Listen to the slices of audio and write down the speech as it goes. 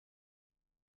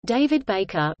David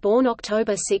Baker, born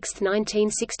October 6,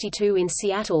 1962 in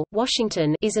Seattle,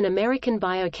 Washington, is an American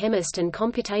biochemist and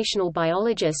computational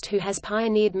biologist who has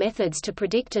pioneered methods to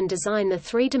predict and design the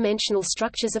three-dimensional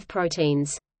structures of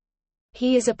proteins.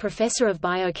 He is a professor of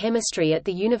biochemistry at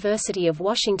the University of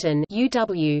Washington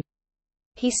 (UW).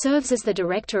 He serves as the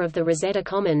director of the Rosetta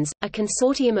Commons, a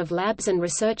consortium of labs and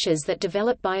researchers that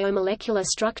develop biomolecular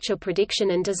structure prediction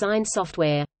and design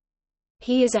software.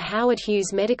 He is a Howard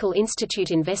Hughes Medical Institute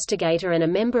investigator and a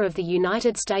member of the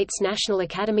United States National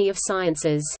Academy of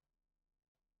Sciences.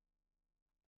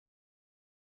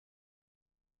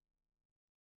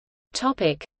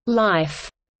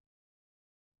 Life.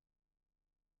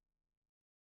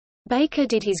 Baker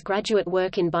did his graduate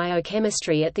work in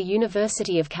biochemistry at the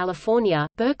University of California,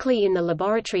 Berkeley in the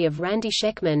laboratory of Randy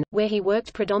Schekman, where he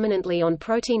worked predominantly on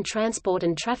protein transport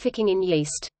and trafficking in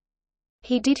yeast.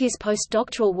 He did his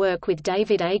postdoctoral work with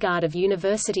David Agard of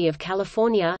University of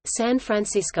California, San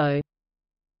Francisco.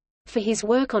 For his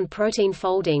work on protein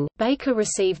folding, Baker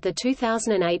received the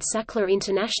 2008 Sackler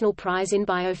International Prize in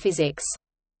Biophysics.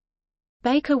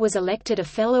 Baker was elected a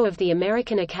Fellow of the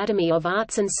American Academy of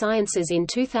Arts and Sciences in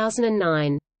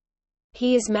 2009.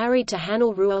 He is married to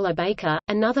Hannel Ruola Baker,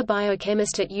 another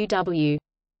biochemist at UW.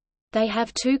 They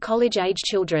have two college-age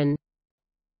children.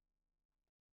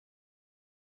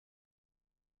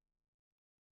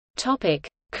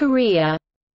 Career.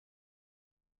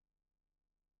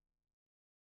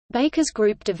 Baker's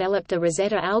group developed the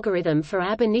Rosetta algorithm for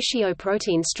ab initio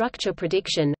protein structure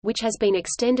prediction, which has been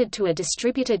extended to a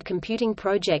distributed computing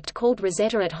project called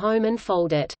Rosetta at Home and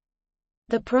Foldit.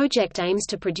 The project aims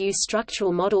to produce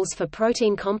structural models for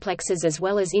protein complexes as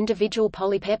well as individual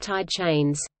polypeptide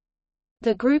chains.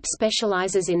 The group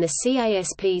specializes in the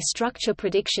CASP structure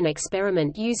prediction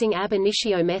experiment using ab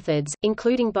initio methods,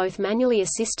 including both manually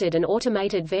assisted and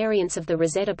automated variants of the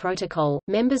Rosetta protocol.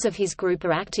 Members of his group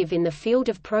are active in the field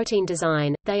of protein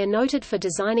design. They are noted for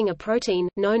designing a protein,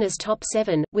 known as Top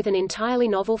 7, with an entirely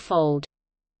novel fold.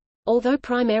 Although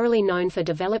primarily known for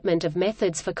development of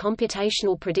methods for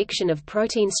computational prediction of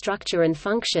protein structure and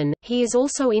function, he is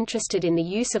also interested in the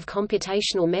use of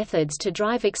computational methods to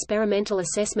drive experimental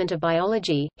assessment of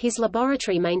biology. His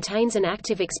laboratory maintains an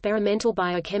active experimental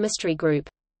biochemistry group.